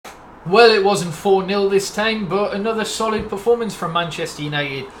Well, it wasn't 4-0 this time, but another solid performance from Manchester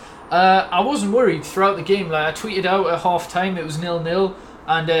United. I wasn't worried throughout the game. Like I tweeted out at half time, it was 0-0,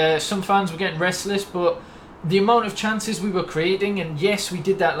 and some fans were getting restless. But the amount of chances we were creating, and yes, we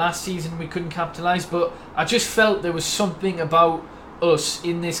did that last season, we couldn't capitalise. But I just felt there was something about us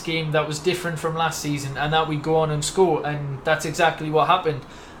in this game that was different from last season, and that we'd go on and score, and that's exactly what happened.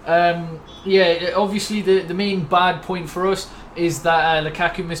 Obviously the main bad point for us is that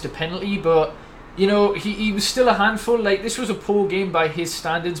Lukaku missed a penalty, but he was still a handful. Like, this was a poor game by his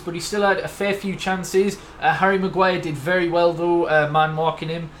standards, but he still had a fair few chances. Harry Maguire did very well though, man marking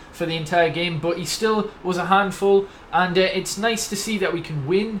him for the entire game, but he still was a handful, and it's nice to see that we can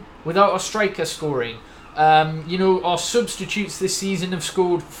win without our striker scoring. Our substitutes this season have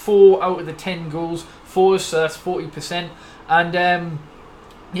scored 4 out of the 10 goals for us, so that's 40%, and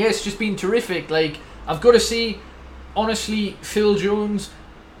it's just been terrific. Like, I've got to say, honestly, Phil Jones,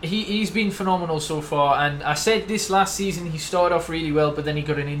 he's been phenomenal so far. And I said this last season, he started off really well, but then he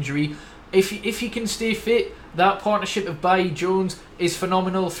got an injury. If he can stay fit, that partnership of Bailly Jones is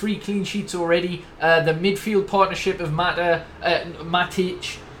phenomenal. 3 clean sheets already. The midfield partnership of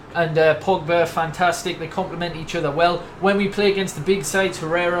Matic and Pogba, fantastic. They complement each other well. When we play against the big sides,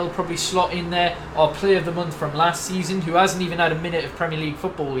 Herrera will probably slot in there. Our player of the month from last season, who hasn't even had a minute of Premier League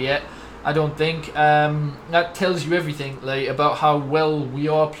football yet, I don't think. That tells you everything, like, about how well we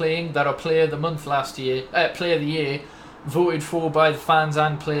are playing. That our player of the month last year, player of the year, voted for by the fans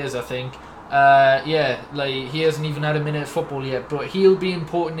and players, I think. He hasn't even had a minute of football yet, but he'll be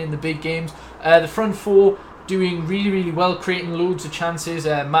important in the big games. The front four doing really, really well, creating loads of chances.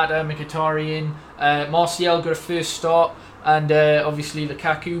 Mata, Mkhitaryan, Martial got a first start, and obviously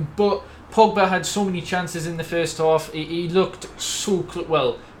Lukaku. But Pogba had so many chances in the first half. He looked so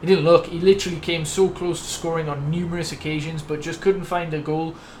he didn't look. He literally came so close to scoring on numerous occasions, but just couldn't find a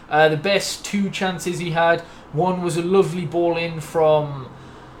goal. The best 2 chances he had. One was a lovely ball in from,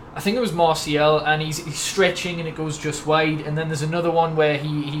 I think it was Martial, and he's stretching and it goes just wide. And then there's another one where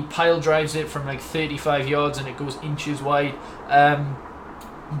he pile drives it from like 35 yards and it goes inches wide.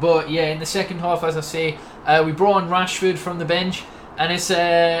 But yeah, in the second half, as I say, we brought on Rashford from the bench, and it's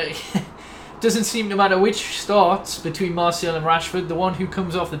doesn't seem, no matter which starts between Martial and Rashford, the one who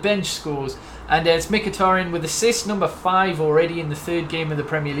comes off the bench scores. And it's Mkhitaryan with assist number 5 already in the 3rd game of the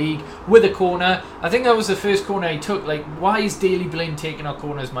Premier League with a corner. I think that was the first corner he took. Like, why is Daley Blind taking our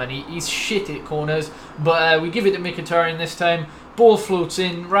corners, man? He's shit at corners. But we give it to Mkhitaryan this time. Ball floats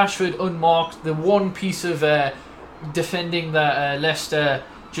in. Rashford unmarked. The one piece of defending that Leicester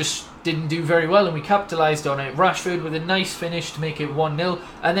just didn't do very well, and we capitalised on it. Rashford with a nice finish to make it 1-0,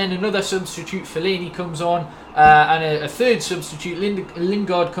 and then another substitute, Fellaini, comes on, and a third substitute,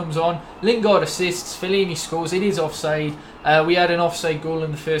 Lingard, comes on. Lingard assists, Fellaini scores. It is offside. We had an offside goal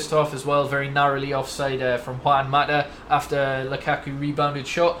in the first half as well, very narrowly offside from Juan Mata after Lukaku rebounded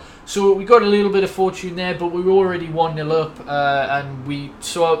shot. So we got a little bit of fortune there, but we were already 1-0 up, and we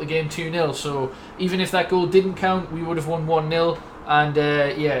saw out the game 2-0. So even if that goal didn't count, we would have won 1-0. And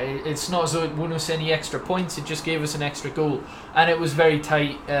it's not as though it won us any extra points, it just gave us an extra goal, and it was very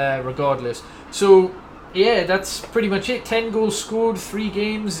tight regardless. So yeah, that's pretty much it. 10 goals scored, 3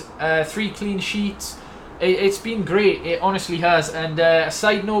 games, 3 clean sheets. It's been great, it honestly has. And a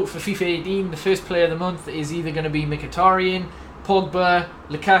side note for FIFA 18, the first player of the month is either going to be Mkhitaryan, Pogba,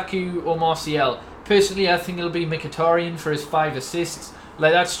 Lukaku or Martial. Personally, I think it'll be Mkhitaryan for his 5 assists.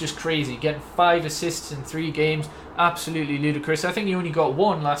 Like, that's just crazy. Getting 5 assists in 3 games, absolutely ludicrous. I think he only got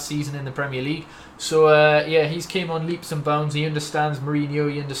 1 last season in the Premier League. So, he's came on leaps and bounds. He understands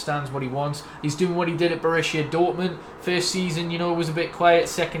Mourinho. He understands what he wants. He's doing what he did at Borussia Dortmund. First season, was a bit quiet.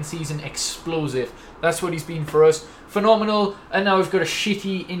 Second season, explosive. That's what he's been for us. Phenomenal. And now we've got a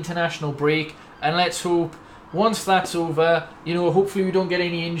shitty international break. And let's hope, once that's over, hopefully we don't get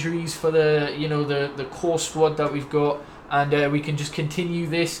any injuries for the core squad that we've got. And we can just continue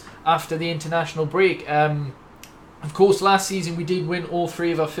this after the international break. Of course, last season we did win all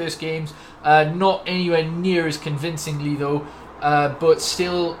 3 of our first games. Not anywhere near as convincingly though. But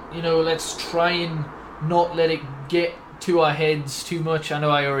still, let's try and not let it get to our heads too much. I know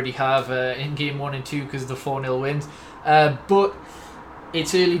I already have in game 1 and 2 because of the 4-0 wins. But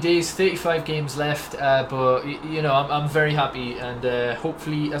it's early days, 35 games left, but I'm very happy, and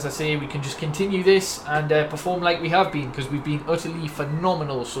hopefully, as I say, we can just continue this and perform like we have been, because we've been utterly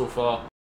phenomenal so far.